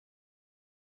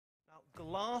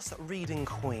Glass reading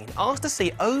queen asked to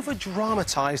see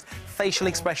over-dramatised facial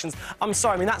expressions. I'm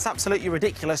sorry, I mean, that's absolutely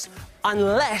ridiculous,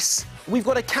 unless we've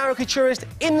got a caricaturist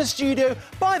in the studio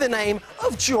by the name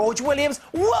of George Williams.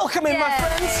 Welcome in, my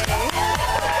friends.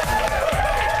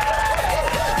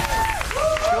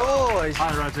 George.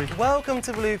 Hi, Rosie. Welcome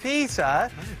to Blue Peter.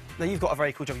 Now, you've got a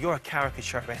very cool job. You're a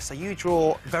caricaturist, so you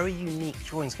draw very unique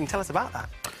drawings. Can you tell us about that?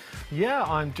 Yeah,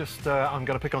 I'm going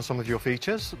to pick on some of your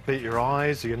features, be it your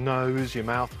eyes, your nose, your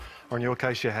mouth, or in your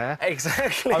case, your hair.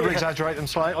 Exactly. Over-exaggerate them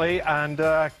slightly and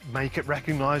make it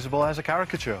recognisable as a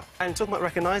caricature. And talking about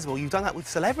recognisable, you've done that with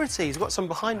celebrities. We've got some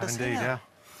behind us Indeed, here. yeah.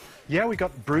 Yeah, we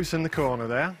got Bruce in the corner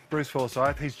there. Bruce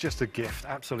Forsyth, he's just a gift,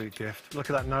 absolute gift. Look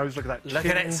at that nose, look at that chin. Look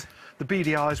at it. The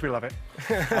beady eyes, we love it.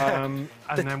 And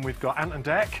then we've got Ant and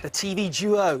Dec. The TV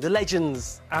duo, the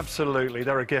legends. Absolutely,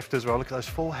 they're a gift as well. Look at those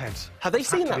foreheads. Have they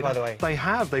seen that, by the way? They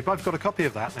have. They've both got a copy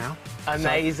of that now.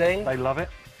 Amazing. So they love it.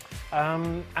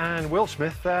 And Will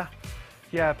Smith there.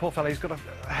 Yeah, poor fella, he's got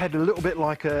a head a little bit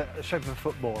like a shape of a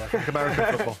football, I think, American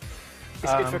football.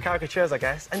 It's good for caricatures, I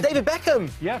guess. And David Beckham!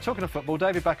 Yeah, talking of football,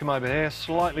 David Beckham over here,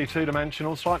 slightly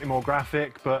two-dimensional, slightly more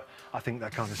graphic, but I think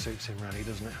that kind of suits him, really,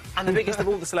 doesn't it? And the biggest of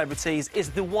all the celebrities is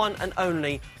the one and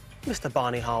only Mr.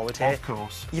 Barney Harwood here. Of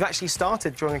course. You've actually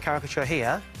started drawing a caricature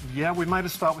here. Yeah, we've made a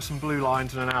start with some blue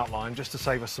lines and an outline, just to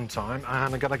save us some time,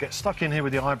 and I'm going to get stuck in here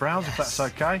with the eyebrows, if that's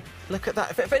OK. Look at that.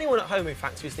 If anyone at home, in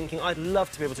fact, was thinking, I'd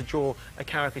love to be able to draw a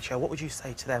caricature, what would you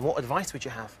say to them? What advice would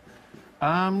you have?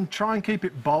 Try and keep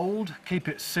it bold, keep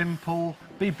it simple,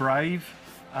 be brave.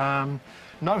 No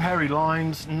hairy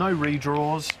lines, no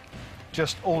redraws,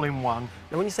 just all in one.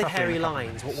 Now, when you say hairy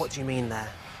lines, what do you mean there?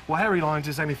 Well, hairy lines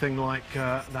is anything like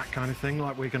that kind of thing,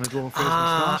 like we're going to draw for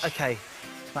us. OK.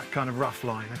 That kind of rough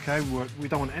line, OK? We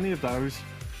don't want any of those.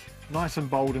 Nice and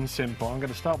bold and simple. I'm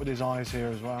going to start with his eyes here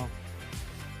as well.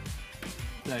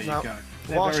 There you go.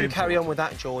 Whilst you carry on with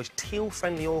that, George, Teal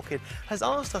Friendly Orchid has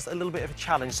asked us a little bit of a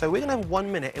challenge. So we're going to have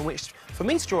 1 minute in which, for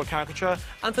me to draw a caricature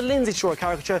and for Lindsay to draw a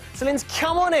caricature. So, Lindsay,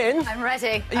 come on in. I'm ready.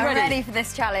 Are you ready? I'm ready for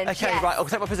this challenge. OK, yes. right, I'll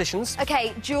take my positions.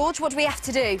 OK, George, what do we have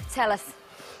to do? Tell us.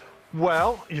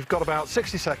 Well, you've got about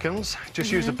 60 seconds.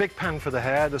 Just use a big pen for the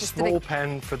hair, the small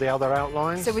pen for the other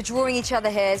outlines. So we're drawing each other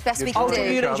here as best we can do.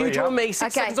 You draw me.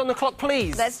 6 seconds on the clock,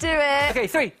 please. Let's do it. OK,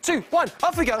 3, 2, 1,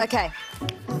 off we go. OK.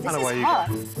 And away you go.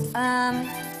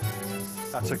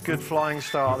 That's a good flying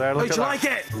start there. Look at that. Do you like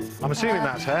it? I'm assuming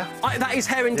that's hair. That is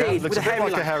hair indeed. Yeah, looks a bit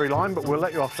like a hairy line, but we'll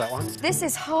let you off that one. This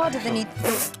is harder than you...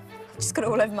 Just got it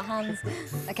all over my hands.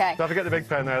 OK. Don't forget the big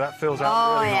pen there. That fills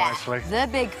out really nicely. The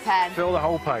big pen. Fill the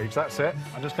whole page. That's it.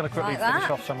 I'm just going to quickly finish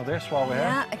off some of this while we're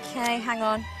here. OK, hang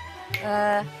on.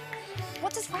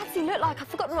 What does Radzi look like? I've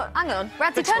forgotten what... Hang on.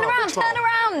 Radzi, turn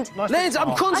around! Nice. Liz,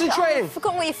 I'm concentrating! I've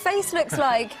forgotten what your face looks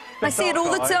like. I see it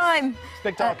all the time.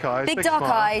 Big dark eyes. Big dark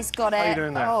eyes, got it. How are you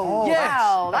doing there? Oh, yes.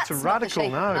 wow. That's a radical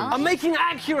nose. I'm making it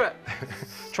accurate.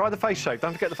 Try the face shape.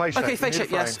 Don't forget the face shape. OK, face shape,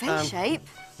 yes. Face shape?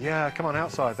 Yeah, come on,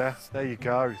 outside there. There you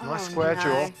go. Nice square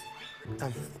jaw.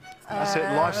 That's it,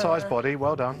 life-size body.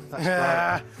 Well done.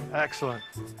 That's great. Excellent.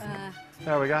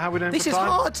 There we go. How are we doing This for is time?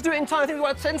 hard to do it in time. I think we've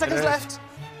got 10 seconds left.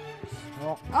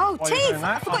 Oh, teeth!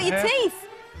 I forgot your teeth.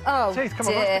 Oh, teeth, come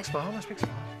on, nice big smile, nice big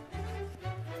smile.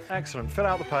 Excellent. Fill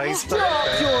out the page.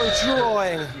 Stop your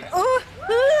drawing.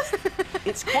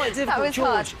 It's quite difficult, George.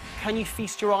 Hard. Can you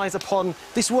feast your eyes upon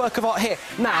this work of art here?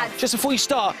 Now, just before you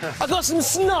start, I've got some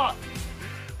snot.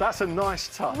 That's a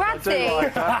nice touch. Radzi, I do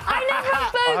like that. I never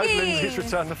have I hope bogeys. Lindsay's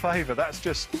returned the favour. That's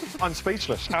just... I'm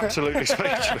speechless. Absolutely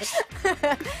speechless.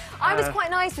 I was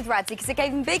quite nice with Radzi because it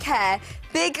gave him big hair,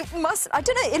 big muscle. I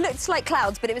don't know, it looked like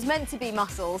clouds, but it was meant to be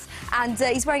muscles. And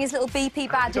he's wearing his little BP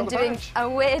badge and doing a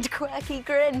weird, quirky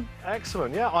grin.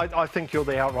 Excellent. Yeah, I think you're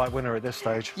the outright winner at this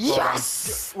stage.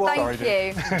 Yes! Well, Thank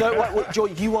you. Don't worry,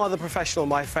 George, you are the professional,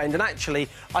 my friend. And actually,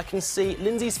 I can see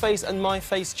Lindsay's face and my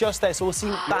face just there, so we'll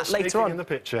see that later on. In the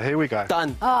picture. Here we go.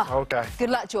 Done. OK. Good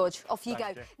luck, George. Off you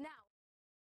go.